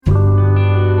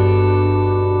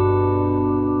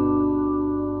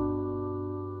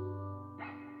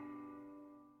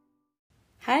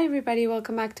everybody,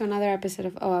 welcome back to another episode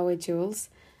of OA with Jules.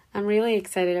 I'm really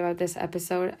excited about this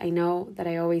episode. I know that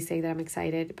I always say that I'm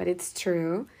excited, but it's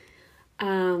true.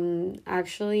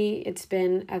 Actually, it's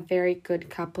been a very good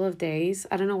couple of days.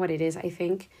 I don't know what it is. I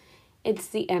think it's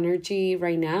the energy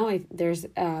right now. There's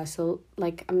a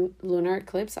lunar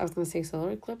eclipse. I was going to say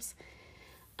solar eclipse.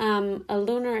 A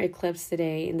lunar eclipse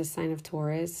today in the sign of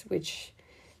Taurus, which,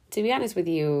 to be honest with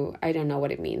you, I don't know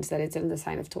what it means that it's in the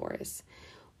sign of Taurus.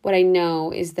 What I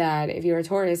know is that if you're a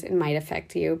Taurus, it might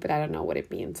affect you, but I don't know what it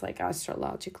means, like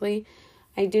astrologically.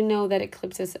 I do know that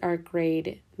eclipses are a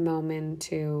great moment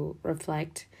to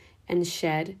reflect and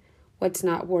shed what's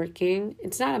not working.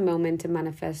 It's not a moment to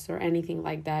manifest or anything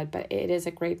like that, but it is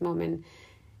a great moment,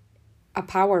 a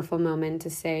powerful moment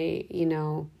to say,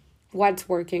 what's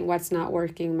working, what's not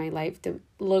working in my life, to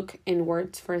look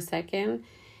inwards for a second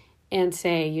and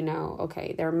say,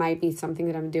 okay, there might be something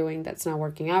that I'm doing that's not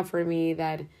working out for me,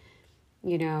 that,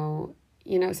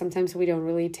 sometimes we don't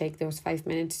really take those 5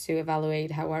 minutes to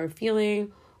evaluate how we're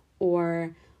feeling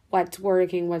or what's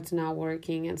working, what's not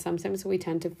working. And sometimes we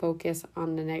tend to focus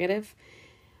on the negative,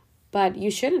 but you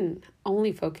shouldn't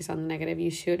only focus on the negative. You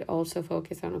should also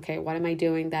focus on, okay, what am I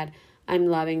doing that I'm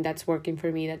loving, that's working for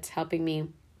me, that's helping me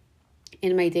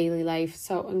in my daily life?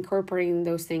 So incorporating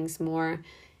those things more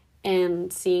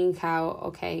and seeing how,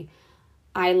 okay,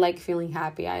 I like feeling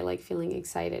happy, I like feeling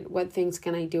excited. What things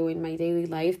can I do in my daily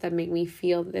life that make me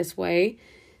feel this way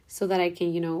so that I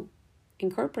can,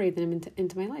 incorporate them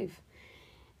into my life?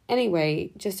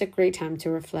 Anyway, just a great time to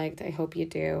reflect. I hope you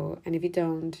do. And if you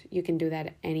don't, you can do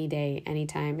that any day,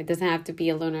 anytime. It doesn't have to be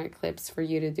a lunar eclipse for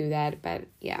you to do that. But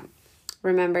yeah,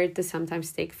 remember to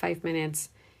sometimes take 5 minutes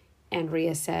and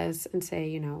reassess and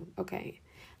say, okay,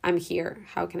 I'm here.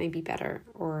 How can I be better?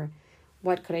 Or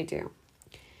what could I do?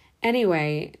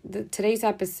 Anyway, today's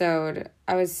episode,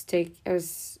 I had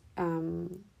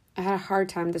a hard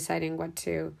time deciding what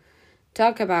to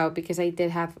talk about because I did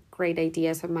have great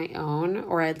ideas of my own,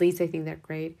 or at least I think they're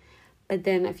great. But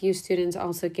then a few students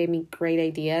also gave me great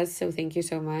ideas, so thank you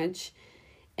so much.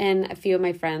 And a few of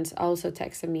my friends also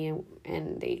texted me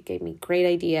and they gave me great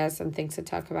ideas and things to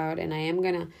talk about. And I am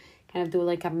going to kind of do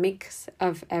like a mix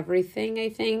of everything, I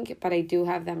think, but I do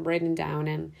have them written down,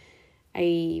 and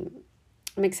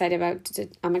I'm excited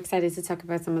to talk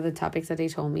about some of the topics that they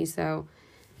told me. So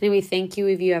anyway, thank you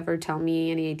if you ever tell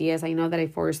me any ideas. I know that I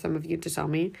forced some of you to tell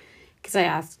me because I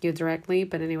asked you directly,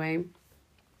 but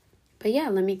yeah,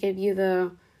 let me give you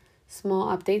the small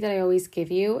update that I always give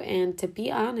you. And to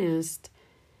be honest,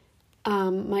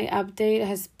 my update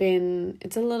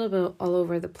it's a little bit all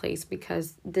over the place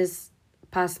because this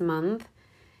past month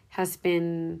has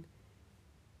been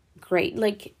great.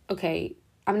 Like, okay,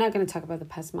 I'm not going to talk about the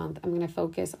past month. I'm going to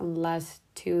focus on the last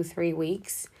 2-3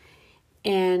 weeks.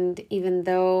 And even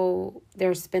though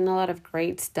there's been a lot of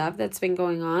great stuff that's been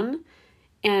going on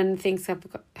and things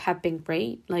have been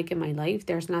great, like in my life,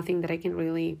 there's nothing that I can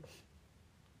really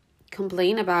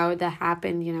complain about that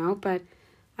happened, but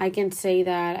I can say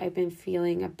that I've been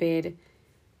feeling a bit,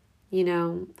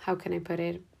 how can I put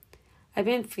it? I've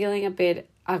been feeling a bit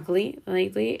ugly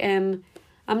lately, and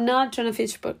I'm not trying to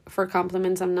fish for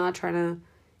compliments. I'm not trying to,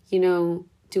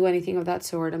 do anything of that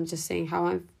sort. I'm just saying how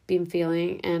I've been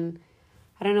feeling, and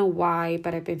I don't know why,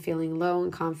 but I've been feeling low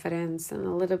in confidence and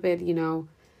a little bit,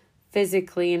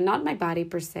 physically, and not my body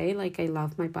per se. Like, I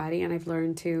love my body, and I've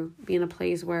learned to be in a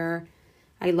place where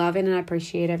I love it and I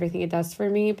appreciate everything it does for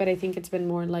me. But I think it's been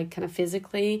more like kind of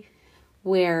physically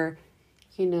where,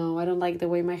 I don't like the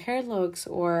way my hair looks,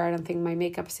 or I don't think my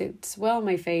makeup sits well on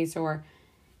my face, or,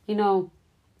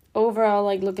 overall,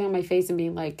 like looking at my face and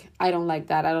being like, I don't like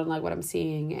that. I don't like what I'm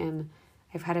seeing. And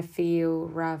I've had a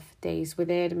few rough days with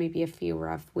it, maybe a few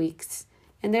rough weeks.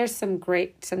 And there's some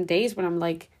days when I'm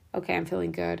like, okay, I'm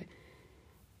feeling good.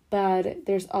 But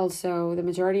there's also the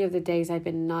majority of the days I've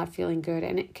been not feeling good,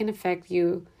 and it can affect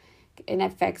you. It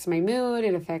affects my mood.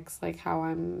 It affects like how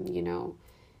I'm,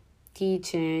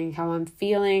 teaching, how I'm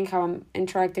feeling, how I'm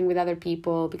interacting with other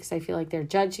people, because I feel like they're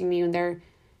judging me, and they're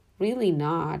really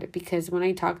not. Because when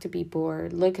I talk to people or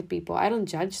look at people, I don't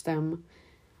judge them.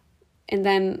 And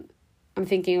then I'm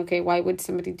thinking, okay, why would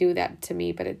somebody do that to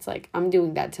me? But it's like, I'm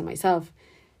doing that to myself.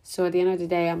 So at the end of the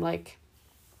day, I'm like,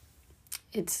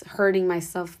 it's hurting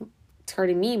myself. It's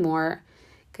hurting me more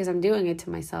because I'm doing it to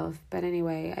myself. But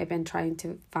anyway, I've been trying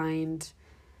to find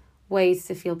ways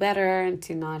to feel better and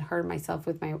to not hurt myself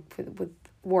with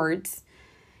words.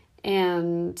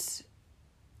 And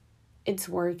it's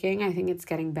working. I think it's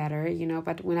getting better,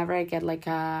 but whenever I get like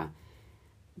a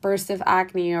burst of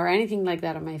acne or anything like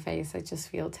that on my face, I just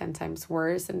feel 10 times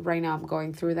worse. And right now I'm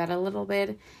going through that a little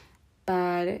bit.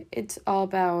 But it's all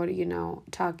about,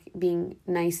 being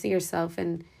nice to yourself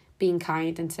and being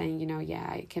kind and saying, yeah,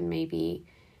 I can maybe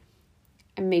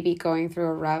going through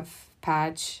a rough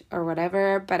patch or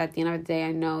whatever, but at the end of the day,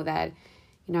 I know that,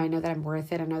 I know that I'm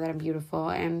worth it. I know that I'm beautiful,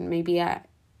 and maybe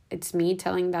it's me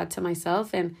telling that to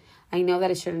myself, and I know that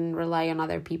I shouldn't rely on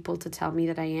other people to tell me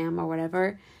that I am or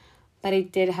whatever. But I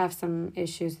did have some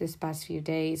issues this past few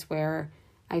days where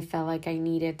I felt like I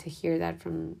needed to hear that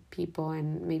from people,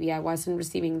 and maybe I wasn't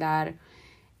receiving that.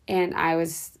 And I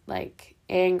was like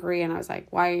angry, and I was like,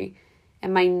 why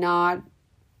am I not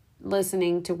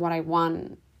listening to what I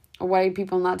want? Or why are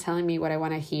people not telling me what I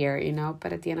want to hear,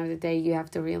 But at the end of the day, you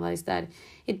have to realize that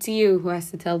it's you who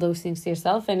has to tell those things to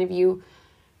yourself. And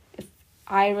if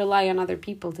I rely on other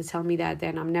people to tell me that,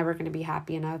 then I'm never going to be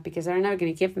happy enough, because they're never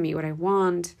going to give me what I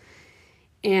want.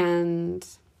 And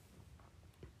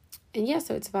yeah,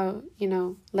 so it's about,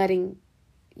 letting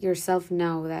yourself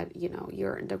know that,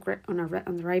 you're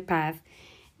on the right path,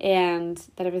 and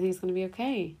that everything's going to be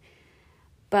okay.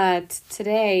 But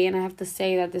today, and I have to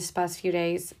say that this past few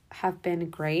days have been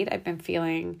great. I've been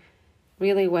feeling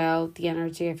really well. The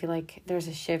energy, I feel like there's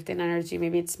a shift in energy.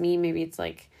 Maybe it's me, maybe it's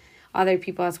like other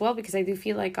people as well, because I do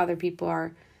feel like other people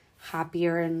are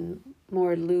happier and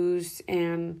more loose,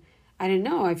 and I don't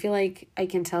know, I feel like I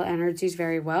can tell energies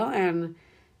very well, and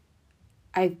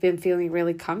I've been feeling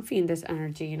really comfy in this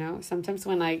energy, Sometimes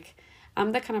when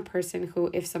I'm the kind of person who,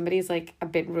 if somebody's like a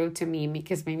bit rude to me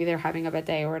because maybe they're having a bad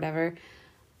day or whatever,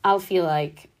 I'll feel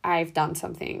like I've done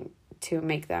something to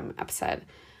make them upset.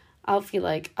 I'll feel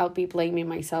like I'll be blaming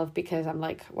myself because I'm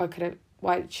like, what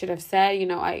should have said?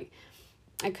 I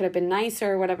could have been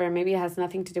nicer or whatever. Maybe it has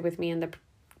nothing to do with me. And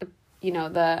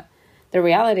the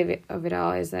reality of it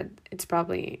all is that it's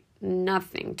probably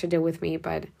nothing to do with me.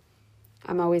 But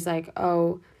I'm always like,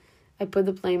 oh, I put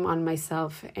the blame on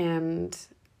myself. And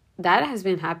that has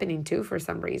been happening too for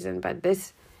some reason. But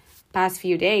this past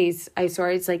few days, I saw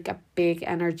it's like a big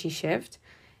energy shift,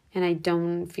 and I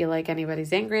don't feel like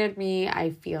anybody's angry at me. I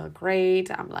feel great.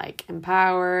 I'm like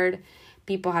empowered.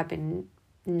 People have been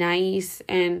nice,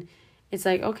 and it's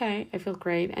like, okay, I feel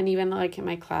great. And even like in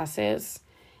my classes,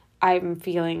 I'm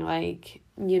feeling like,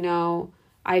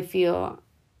 I feel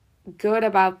good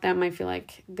about them. I feel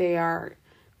like they are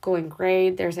going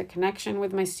great. There's a connection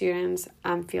with my students.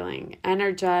 I'm feeling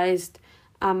energized.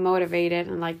 I'm motivated.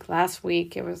 And like last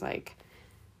week, it was like,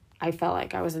 I felt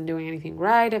like I wasn't doing anything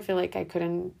right. I feel like I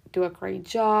couldn't do a great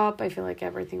job. I feel like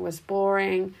everything was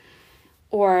boring,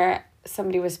 or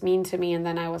somebody was mean to me. And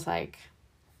then I was like,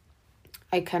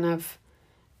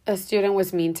 a student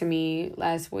was mean to me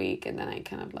last week. And then I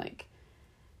kind of like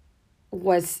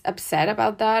was upset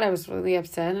about that. I was really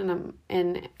upset.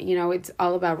 And it's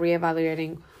all about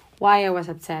reevaluating why I was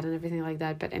upset and everything like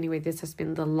that. But anyway, this has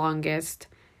been the longest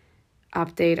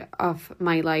update of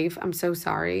my life. I'm so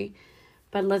sorry,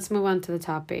 but let's move on to the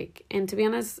topic. And to be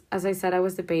honest, as I said, I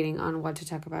was debating on what to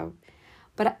talk about,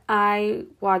 but I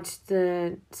watched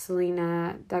the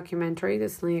Selena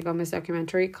Gomez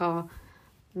documentary called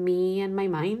Me and My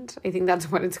Mind. I think that's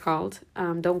what it's called.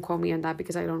 Don't quote me on that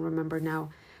because I don't remember now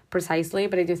precisely,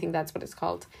 but I do think that's what it's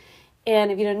called.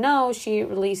 And if you don't know, she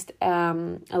released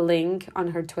a link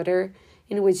on her Twitter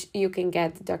in which you can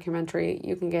get the documentary.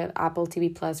 You can get Apple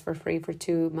TV Plus for free for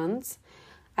 2 months.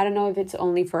 I don't know if it's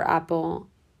only for Apple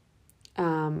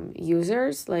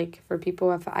users, like for people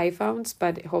who have iPhones,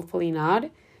 but hopefully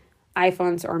not.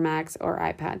 iPhones or Macs or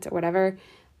iPads or whatever.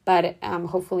 But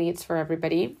hopefully it's for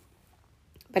everybody.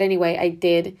 But anyway, I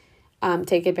did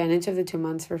take advantage of the 2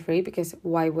 months for free, because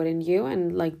why wouldn't you?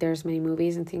 And like there's many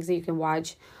movies and things that you can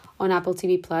watch on Apple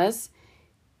TV Plus.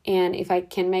 And if I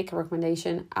can make a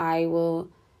recommendation, I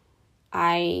would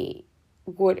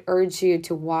urge you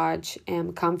to watch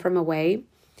Come From Away.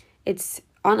 It's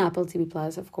on Apple TV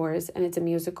Plus, of course, and it's a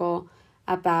musical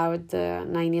about the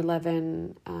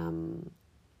 9/11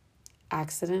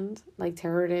 accident, like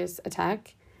terrorist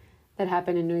attack that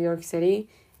happened in New York City.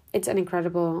 It's an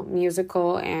incredible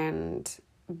musical and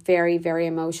very, very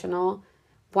emotional.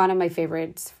 One of my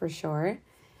favorites for sure.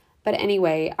 But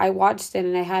anyway, I watched it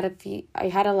and I had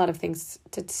a lot of things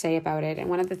to say about it. And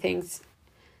one of the things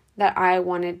that I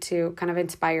wanted to kind of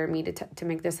inspire me to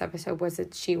make this episode was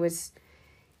that she was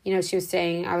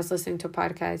saying, I was listening to a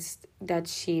podcast that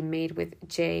she made with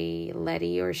Jay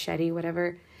Letty or Shetty,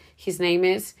 whatever his name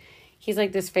is. He's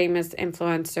like this famous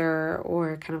influencer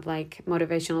or kind of like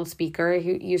motivational speaker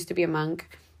who used to be a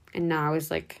monk and now is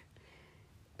like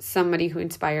somebody who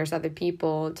inspires other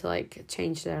people to like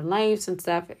change their lives and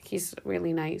stuff. He's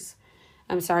really nice.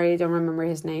 I'm sorry, I don't remember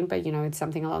his name, but it's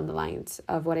something along the lines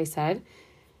of what I said.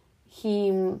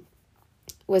 He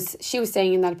she was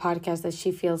saying in that podcast that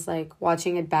she feels like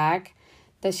watching it back,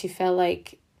 that she felt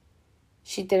like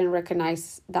she didn't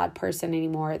recognize that person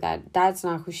anymore, that that's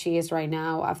not who she is right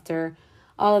now after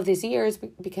all of these years,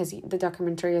 because the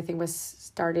documentary, I think, was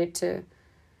started to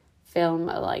film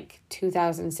like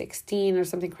 2016 or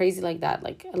something crazy like that,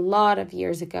 like a lot of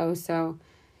years ago. So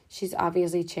she's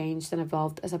obviously changed and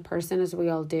evolved as a person, as we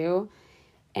all do.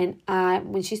 And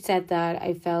when she said that,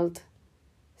 I felt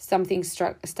something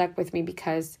stuck with me,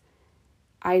 because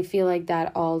I feel like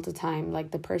that all the time.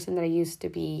 Like, the person that I used to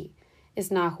be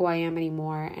is not who I am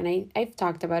anymore. And I've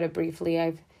talked about it briefly.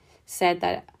 I've said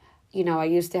that, I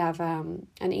used to have an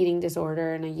eating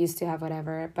disorder, and I used to have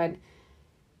whatever, but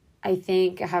I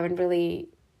think I haven't really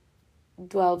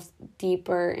dwelled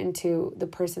deeper into the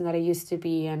person that I used to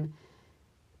be. And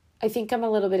I think I'm a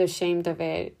little bit ashamed of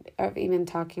it, of even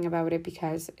talking about it,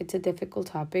 because it's a difficult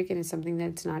topic and it's something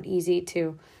that's not easy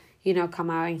to, come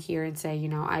out and hear and say,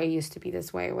 I used to be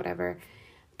this way, whatever.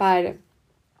 But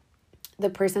the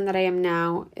person that I am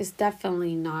now is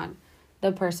definitely not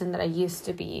the person that I used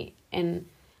to be. And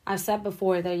I've said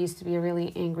before that I used to be a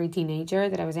really angry teenager,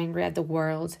 that I was angry at the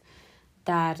world,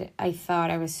 that I thought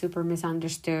I was super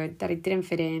misunderstood, that I didn't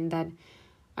fit in, that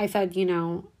I thought,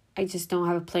 I just don't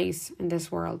have a place in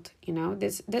this world.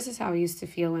 This is how I used to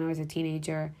feel when I was a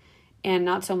teenager, and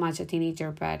not so much a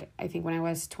teenager, but I think when I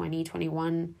was 20,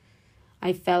 21,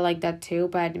 I felt like that too,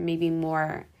 but maybe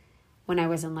more when I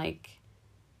was in like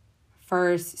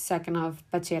first, second of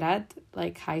bachillerato,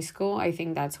 like high school. I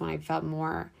think that's when I felt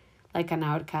more like an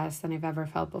outcast than I've ever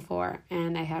felt before.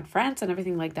 And I had friends and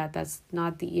everything like that. That's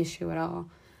not the issue at all.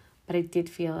 But I did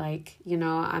feel like,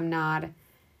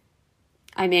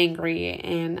 I'm angry,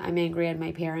 and I'm angry at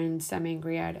my parents. I'm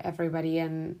angry at everybody,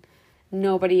 and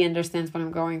nobody understands what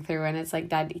I'm going through. And it's like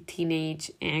that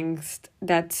teenage angst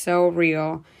that's so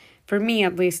real. For me,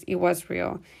 at least, it was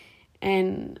real.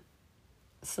 And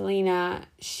Selena,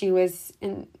 she was,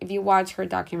 and if you watch her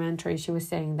documentary, she was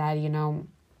saying that,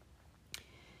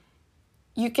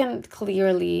 you can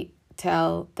clearly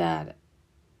tell that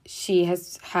she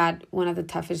has had one of the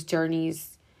toughest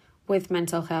journeys with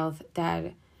mental health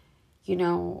that,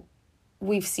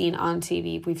 we've seen on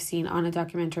TV, we've seen on a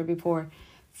documentary before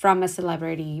from a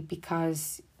celebrity,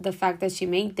 because the fact that she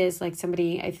made this, like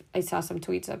I saw some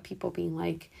tweets of people being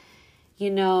like,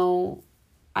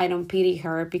 I don't pity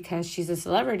her because she's a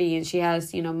celebrity and she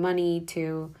has, money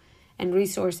to and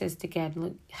resources to get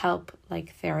help,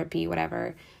 like therapy,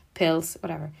 whatever, pills,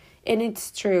 whatever. And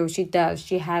it's true, she does.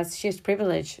 She's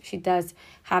privileged. She does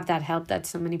have that help that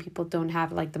so many people don't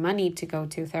have, like the money to go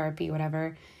to therapy,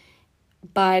 whatever.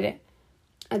 But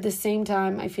at the same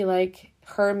time, I feel like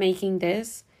her making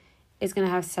this is going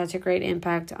to have such a great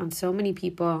impact on so many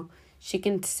people. She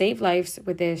can save lives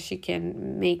with this. She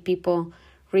can make people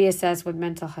reassess what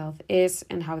mental health is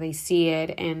and how they see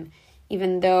it. And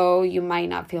even though you might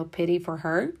not feel pity for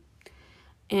her,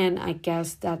 and I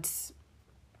guess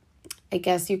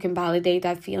you can validate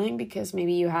that feeling, because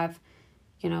maybe you have,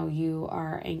 you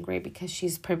are angry because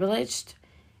she's privileged,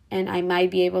 and I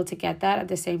might be able to get that. At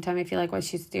the same time, I feel like what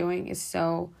she's doing is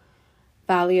so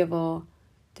valuable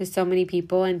to so many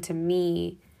people, and to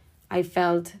me, I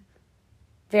felt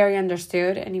very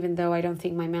understood. And even though I don't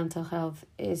think my mental health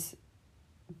is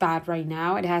bad right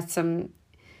now, it has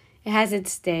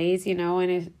its days,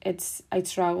 and I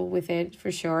struggle with it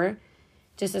for sure,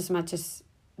 just as much as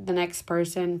the next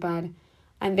person. But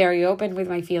I'm very open with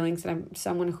my feelings, and I'm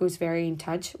someone who's very in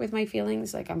touch with my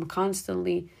feelings. Like, I'm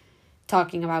constantly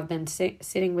talking about them,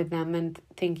 sitting with them and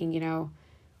thinking,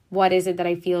 what is it that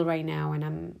I feel right now? And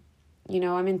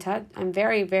I'm in touch. I'm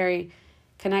very, very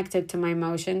connected to my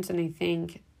emotions. And I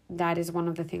think that is one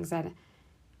of the things that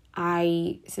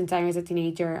since I was a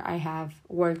teenager, I have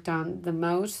worked on the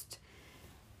most.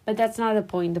 But that's not the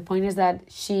point. The point is that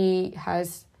she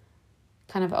has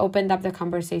kind of opened up the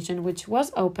conversation, which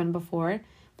was open before,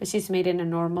 but she's made it a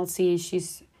normalcy.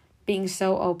 She's being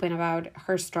so open about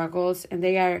her struggles, and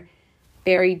they are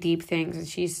very deep things. And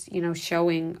she's,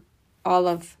 showing all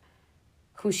of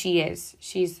who she is.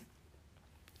 She's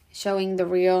showing the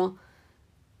real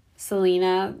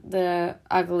Selena, the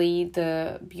ugly,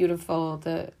 the beautiful,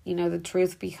 the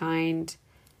truth behind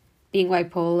being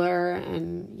bipolar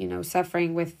and,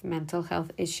 suffering with mental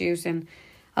health issues. And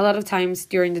a lot of times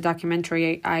during the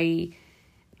documentary, I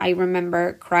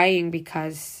remember crying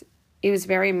because it was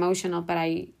very emotional, but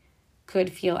I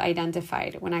could feel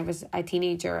identified. When I was a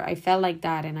teenager, I felt like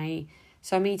that. And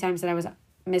so many times that I was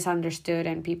misunderstood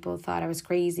and people thought I was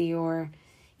crazy, or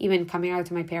even coming out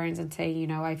to my parents and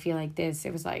saying, I feel like this.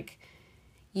 It was like,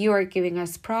 you are giving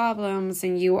us problems,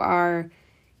 and you are,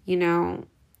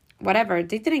 whatever,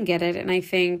 they didn't get it. And I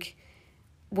think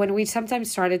when we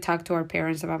sometimes try to talk to our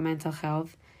parents about mental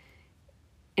health,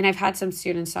 and I've had some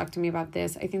students talk to me about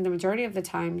this, I think the majority of the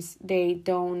times they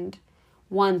don't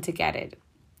want to get it.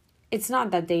 It's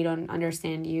not that they don't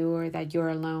understand you or that you're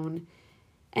alone.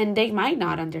 And they might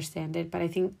not understand it, but I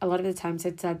think a lot of the times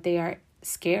it's that they are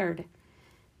scared.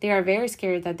 They are very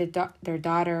scared that their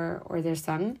daughter or their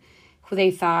son, who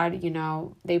they thought,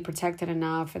 they protected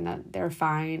enough and that they're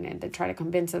fine, and they try to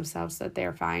convince themselves that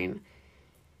they're fine,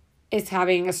 is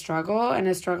having a struggle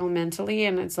mentally.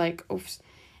 And it's like, oops,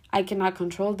 I cannot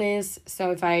control this.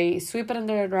 So if I sweep it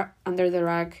under the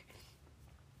rug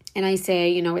and I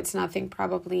say, it's nothing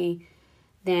probably,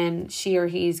 then she or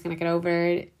he's going to get over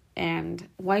it. And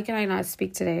why can I not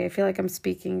speak today? I feel like I'm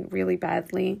speaking really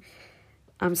badly.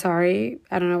 I'm sorry.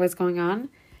 I don't know what's going on.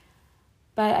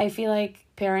 But I feel like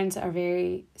parents are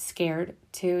very scared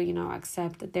to,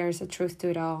 accept that there's a truth to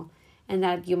it all and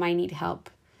that you might need help.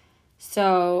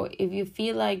 So if you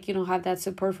feel like you don't have that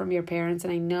support from your parents,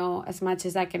 and I know as much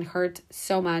as that can hurt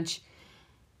so much,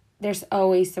 there's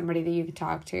always somebody that you can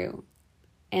talk to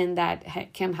and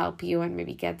that can help you and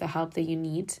maybe get the help that you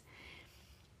need.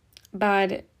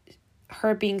 But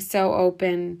her being so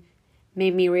open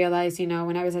made me realize,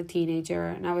 when I was a teenager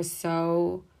and I was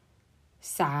so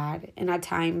sad and at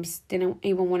times didn't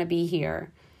even want to be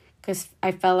here because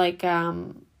I felt like a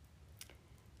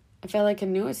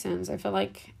nuisance. I felt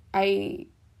like I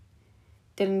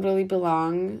didn't really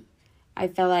belong. I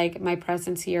felt like my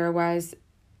presence here was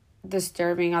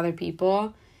disturbing other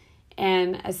people.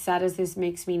 And as sad as this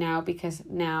makes me now, because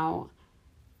now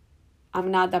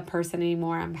I'm not that person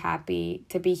anymore. I'm happy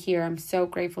to be here. I'm so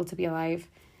grateful to be alive,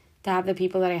 to have the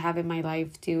people that I have in my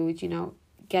life, to,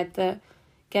 get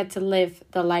to live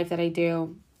the life that I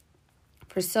do.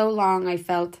 For so long, I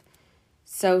felt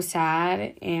so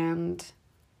sad and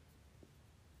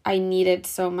I needed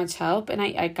so much help, and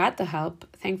I got the help.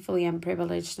 Thankfully, I'm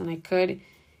privileged and I could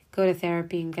go to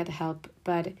therapy and get help.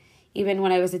 But even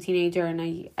when I was a teenager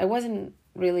and I wasn't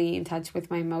really in touch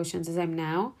with my emotions as I'm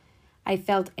now, I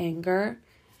felt anger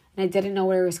and I didn't know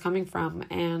where it was coming from,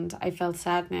 and I felt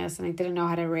sadness and I didn't know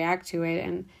how to react to it,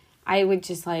 and I would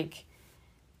just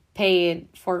pay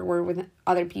it forward with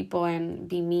other people and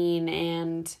be mean,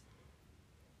 and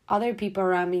other people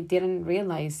around me didn't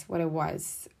realize what it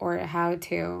was or how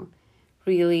to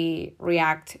really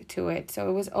react to it. So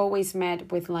it was always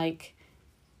met with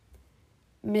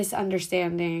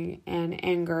misunderstanding and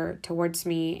anger towards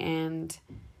me and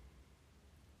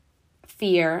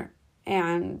fear.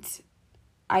 And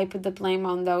I put the blame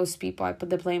on those people. I put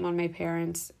the blame on my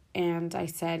parents, and I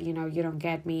said, you don't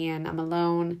get me and I'm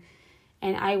alone.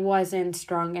 And I wasn't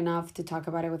strong enough to talk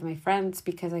about it with my friends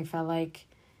because I felt like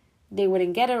they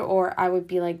wouldn't get it, or I would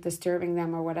be disturbing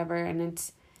them or whatever. And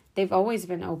they've always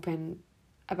been open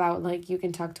about you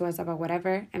can talk to us about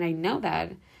whatever. And I know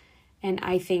that. And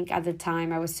I think at the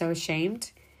time I was so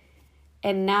ashamed.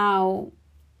 And now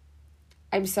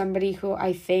I'm somebody who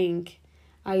I think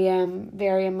I am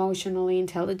very emotionally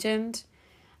intelligent.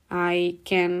 I've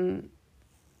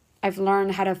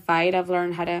learned how to fight. I've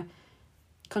learned how to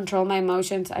control my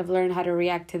emotions. I've learned how to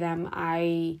react to them.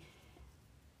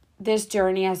 This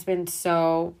journey has been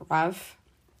so rough.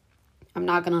 I'm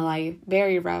not gonna lie,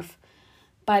 very rough.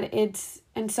 But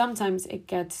and sometimes it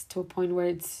gets to a point where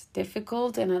it's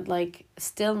difficult, and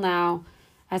still now,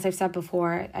 as I've said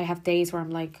before, I have days where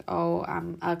I'm oh,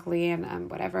 I'm ugly and I'm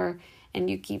whatever, and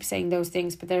you keep saying those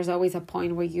things, but there's always a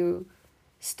point where you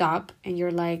stop and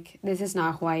you're this is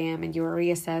not who I am, and you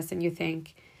reassess and you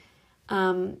think.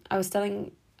 I was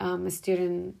telling a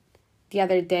student the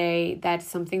other day that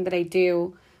something that I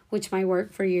do, which might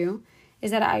work for you,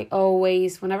 is that I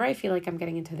always, whenever I feel like I'm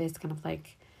getting into this kind of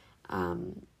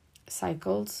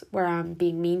cycles where I'm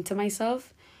being mean to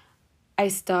myself, I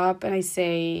stop and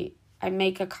I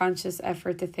make a conscious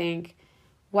effort to think,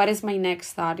 what is my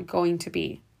next thought going to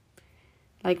be?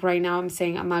 Right now I'm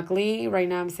saying I'm ugly. Right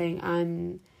now I'm saying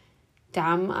I'm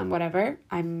dumb. I'm whatever.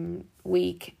 I'm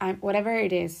weak. I'm whatever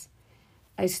it is.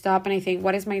 I stop and I think,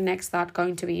 what is my next thought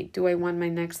going to be? Do I want my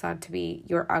next thought to be,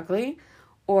 you're ugly?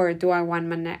 Or do I want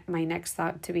my next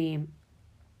thought to be,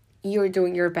 you're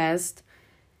doing your best,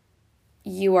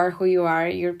 you are who you are,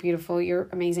 you're beautiful, you're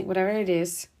amazing, whatever it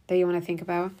is that you want to think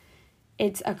about.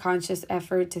 It's a conscious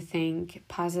effort to think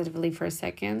positively for a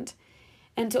second,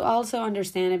 and to also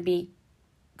understand and be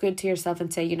good to yourself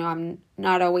and say, I'm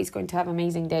not always going to have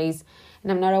amazing days,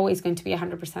 and I'm not always going to be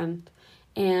 100%.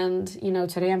 And,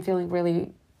 today I'm feeling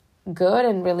really good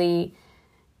and really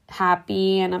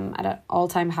happy, and I'm at an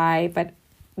all-time high, but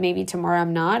maybe tomorrow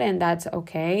I'm not, and that's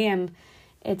okay. And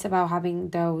it's about having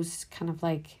those kind of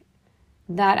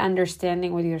that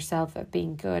understanding with yourself of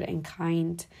being good and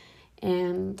kind.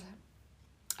 And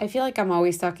I feel like I'm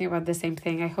always talking about the same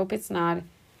thing. I hope it's not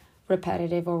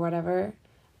repetitive or whatever.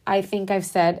 I think I've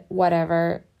said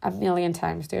whatever a million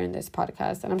times during this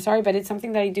podcast. And I'm sorry, but it's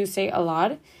something that I do say a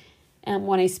lot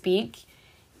when I speak.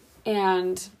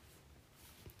 And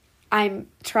I'm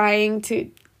trying to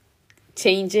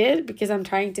change it because I'm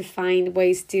trying to find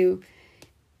ways to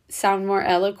sound more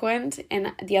eloquent.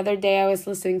 And the other day I was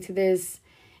listening to this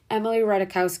Emily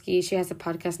Ratajkowski. She has a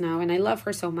podcast now and I love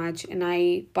her so much. And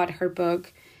I bought her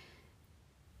book.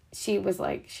 She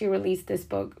released this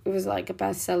book. It was like a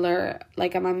bestseller,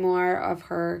 like a memoir of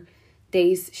her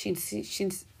days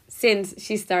since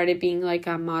she started being like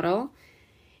a model.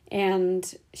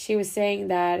 And she was saying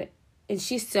that, and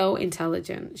she's so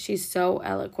intelligent. She's so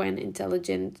eloquent,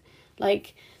 intelligent,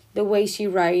 like the way she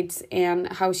writes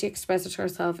and how she expresses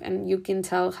herself. And you can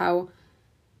tell how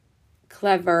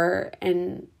clever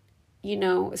and,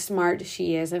 smart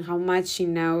she is and how much she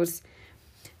knows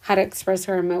how to express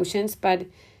her emotions. But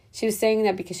she was saying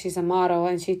that because she's a model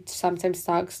and she sometimes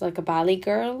talks like a Valley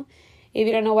girl. If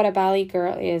you don't know what a Valley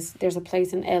girl is, there's a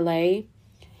place in LA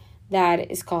that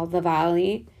is called the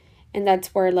Valley. And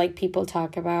that's where like people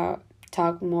talk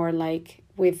more like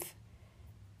with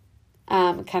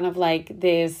kind of like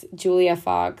this Julia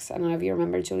Fox. I don't know if you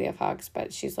remember Julia Fox,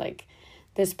 but she's like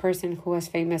this person who was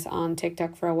famous on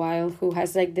TikTok for a while who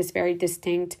has like this very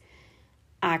distinct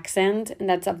accent. And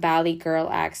that's a Valley girl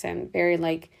accent. Very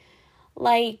like,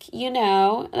 I don't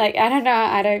know.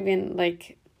 I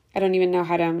don't even know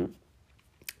how to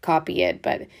copy it,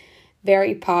 but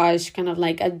very posh, kind of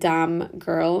like a dumb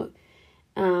girl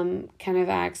kind of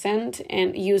accent,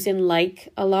 and using like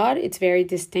a lot. It's very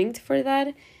distinct for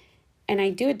that. And I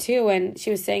do it too. And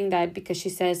she was saying that because she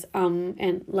says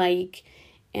and like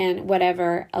and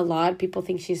whatever a lot. People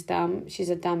think she's dumb. She's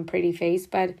a dumb pretty face,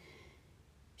 but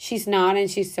she's not, and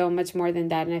she's so much more than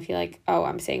that. And I feel like, oh,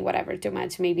 I'm saying whatever too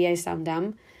much. Maybe I sound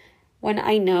dumb when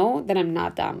I know that I'm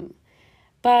not dumb.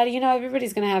 But,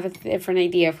 everybody's going to have a different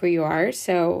idea of who you are.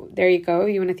 So there you go.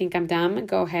 You want to think I'm dumb?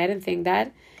 Go ahead and think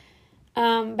that.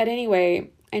 But anyway,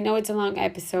 I know it's a long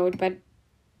episode, but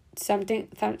something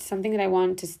that I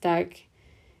want to stuck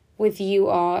with you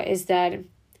all is that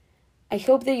I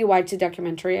hope that you watch the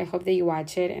documentary. I hope that you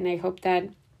watch it. And I hope that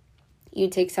you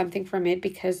take something from it,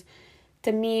 because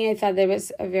to me, I thought that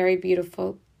was a very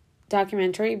beautiful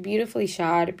documentary, beautifully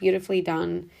shot, beautifully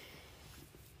done,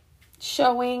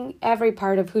 showing every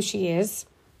part of who she is,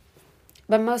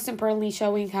 but most importantly,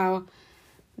 showing how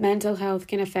mental health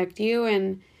can affect you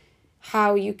and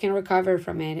how you can recover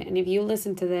from it. And if you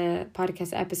listen to the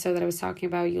podcast episode that I was talking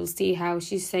about, you'll see how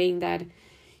she's saying that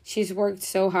she's worked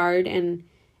so hard, and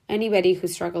anybody who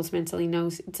struggles mentally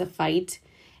knows it's a fight.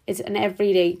 It's an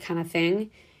everyday kind of thing.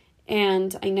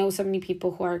 And I know so many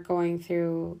people who are going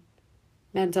through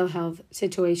mental health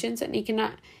situations, and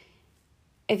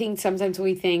I think sometimes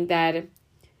we think that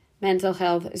mental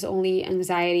health is only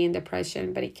anxiety and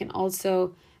depression, but it can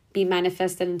also be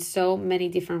manifested in so many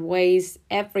different ways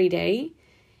every day.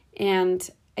 And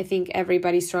I think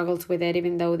everybody struggles with it,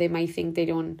 even though they might think they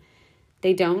don't.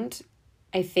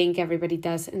 I think everybody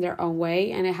does in their own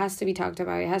way, and it has to be talked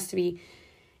about. It has to be,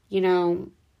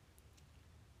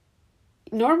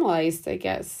 normalized, I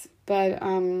guess. But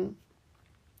I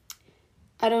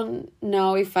don't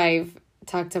know if I've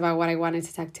talked about what I wanted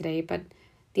to talk today, but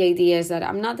the idea is that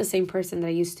I'm not the same person that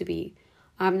I used to be.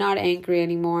 I'm not angry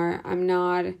anymore. I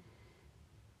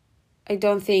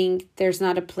don't think there's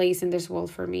not a place in this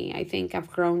world for me. I think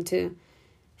I've grown to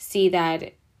see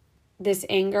that this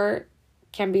anger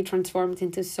can be transformed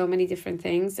into so many different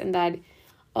things, and that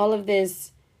all of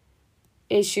these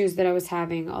issues that I was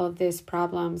having, all of these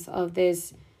problems, all of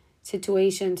these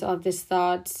situations, all of these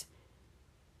thoughts,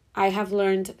 I have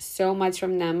learned so much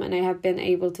from them, and I have been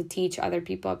able to teach other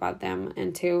people about them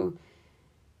and to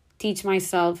teach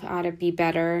myself how to be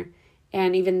better.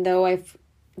 And even though I've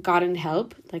gotten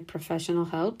help, like professional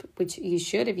help, which you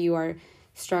should if you are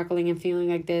struggling and feeling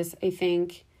like this, I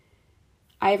think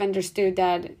I've understood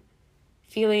that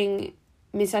feeling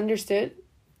misunderstood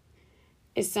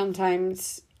is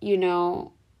sometimes,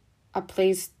 a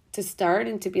place to start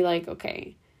and to be like,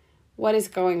 okay, what is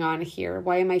going on here?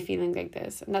 Why am I feeling like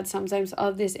this? And that sometimes all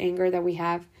of this anger that we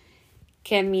have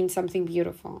can mean something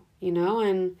beautiful,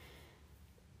 and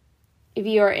if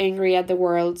you're angry at the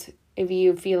world, if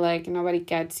you feel like nobody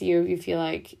gets you, if you feel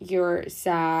like you're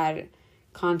sad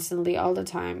constantly all the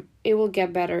time, it will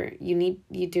get better.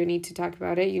 You do need to talk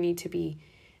about it. You need to be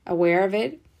aware of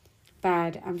it,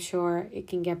 but I'm sure it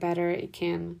can get better. It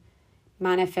can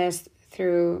manifest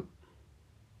through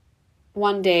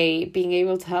one day being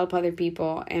able to help other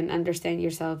people and understand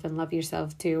yourself and love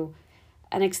yourself to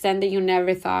an extent that you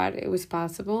never thought it was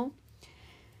possible.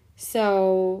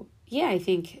 So yeah, I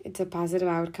think it's a positive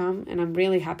outcome, and I'm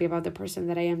really happy about the person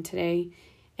that I am today.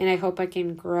 And I hope I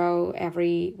can grow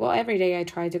every day I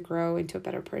try to grow into a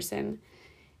better person.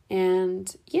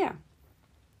 And yeah,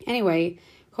 anyway,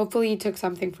 hopefully you took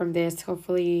something from this.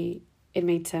 Hopefully it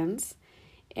made sense.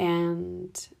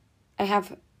 And I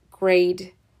have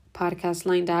great podcasts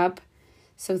lined up.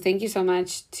 So thank you so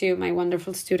much to my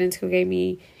wonderful students who gave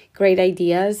me great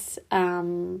ideas.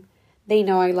 They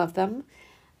know I love them.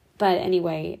 But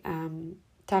anyway,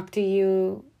 talk to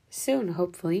you soon,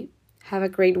 hopefully. Have a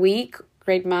great week,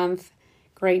 great month,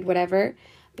 great whatever,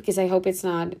 because I hope it's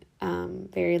not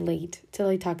very late till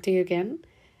I talk to you again.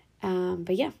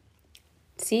 But yeah,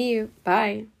 see you.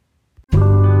 Bye.